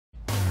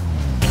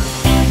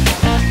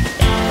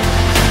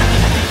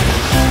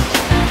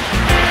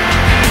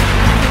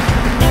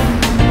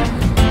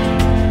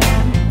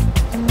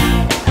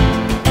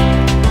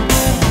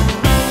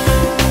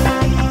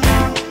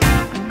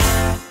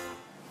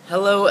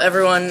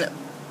everyone,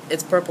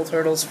 it's Purple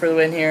Turtles for the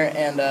win here,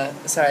 and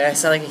sorry, I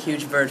saw like a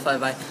huge bird fly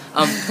by.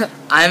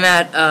 I'm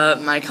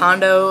at my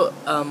condo.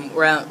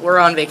 We're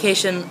on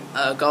vacation,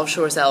 Gulf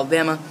Shores,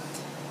 Alabama,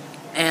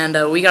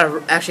 and we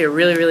got actually a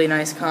really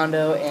nice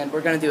condo, and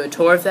we're gonna do a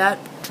tour of that.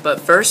 But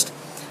first,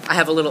 I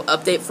have a little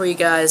update for you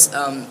guys.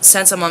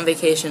 Since I'm on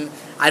vacation,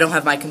 I don't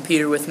have my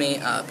computer with me.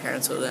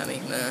 Parents will let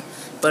me,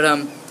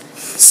 but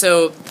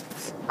so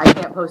I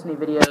can't post any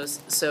videos.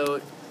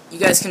 So you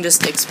guys can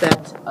just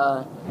expect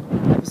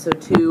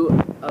episode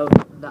 2 of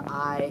The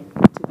Eye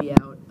to be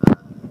out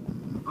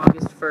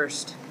August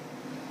 1st.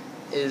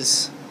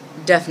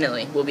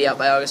 Will be out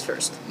by August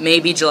 1st.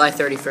 Maybe July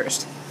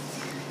 31st.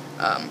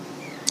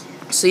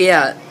 So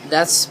yeah,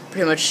 that's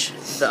pretty much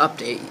the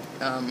update.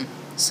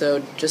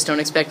 So just don't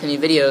expect any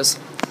videos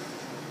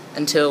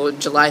until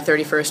July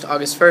 31st,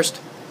 August 1st.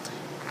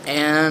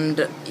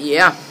 And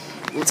yeah,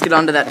 let's get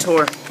on to that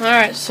tour.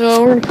 Alright,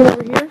 so we're going to come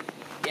over here.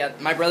 Yeah,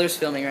 my brother's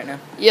filming right now.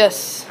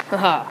 Yes,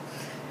 haha.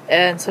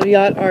 And so we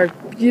got our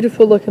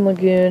beautiful looking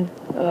lagoon,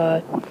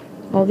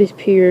 all these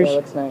piers. That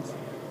looks nice.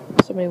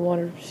 So many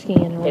water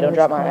skiing. Hey, don't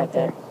drop mine right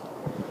there.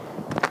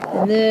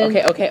 And then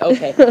Okay.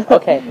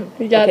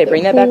 we got Okay,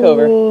 bring that back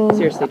over.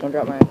 Seriously, don't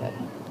drop my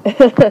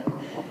iPad.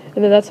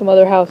 And then that's some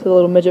other house with a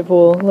little midget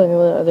pool.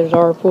 There's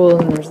our pool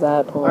and there's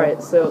that pool.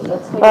 Alright, so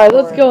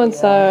let's go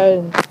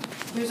inside.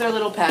 Here's our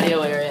little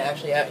patio area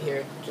actually out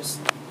here. Just,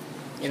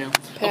 you know.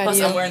 Oh,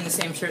 plus I'm wearing the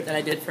same shirt that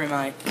I did for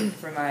my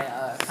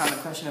comment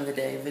question of the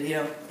day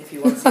video, if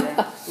you want to see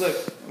that. Look.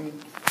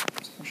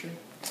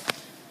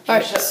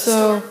 Alright,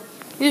 so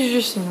these are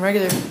just some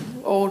regular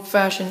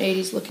old-fashioned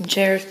 80s looking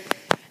chairs.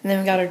 And then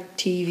we got our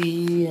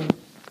TV and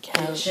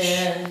couch.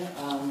 Kitchen,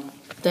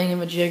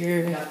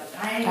 thingamajigger,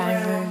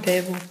 dining room,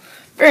 table.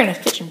 Very nice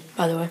kitchen,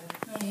 by the way.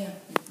 Oh yeah,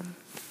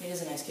 it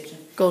is a nice kitchen.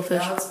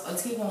 Goldfish. Now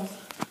let's keep going.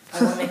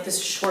 I want to make this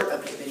a short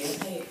update video.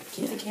 Hey,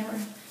 keep the camera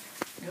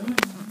going.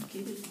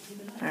 Keep it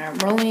up.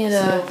 Alright, we're only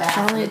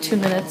at 2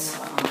 minutes,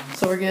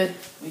 so we're good.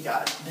 We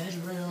got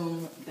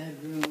bedroom.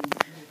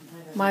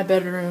 My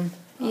bedroom,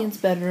 Ian's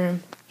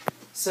bedroom.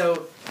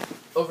 So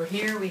over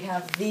here we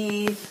have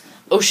the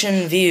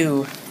ocean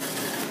view.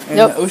 And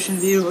Yep. the ocean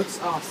view looks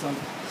awesome.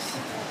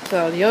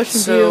 So the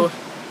ocean view,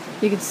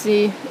 you can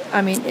see,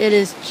 I mean, it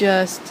is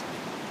just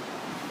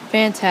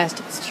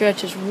fantastic. It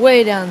stretches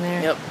way down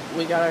there. Yep,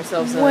 we got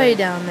ourselves way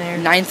down there.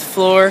 9th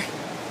floor.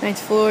 9th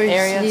floor, you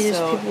area, see there's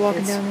so people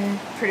walking down there.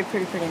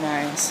 Pretty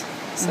nice.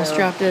 Almost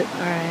dropped it.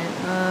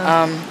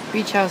 Alright.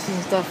 Beach houses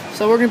and stuff.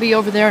 So we're going to be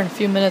over there in a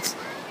few minutes.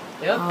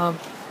 Yep.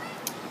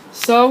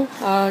 Go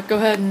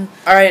ahead and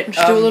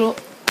just do a little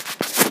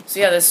so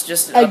yeah, this is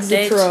just an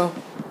exit update. row.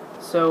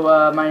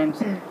 So my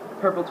name's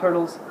Purple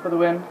Turtles for the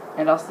win,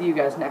 and I'll see you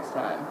guys next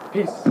time.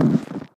 Peace.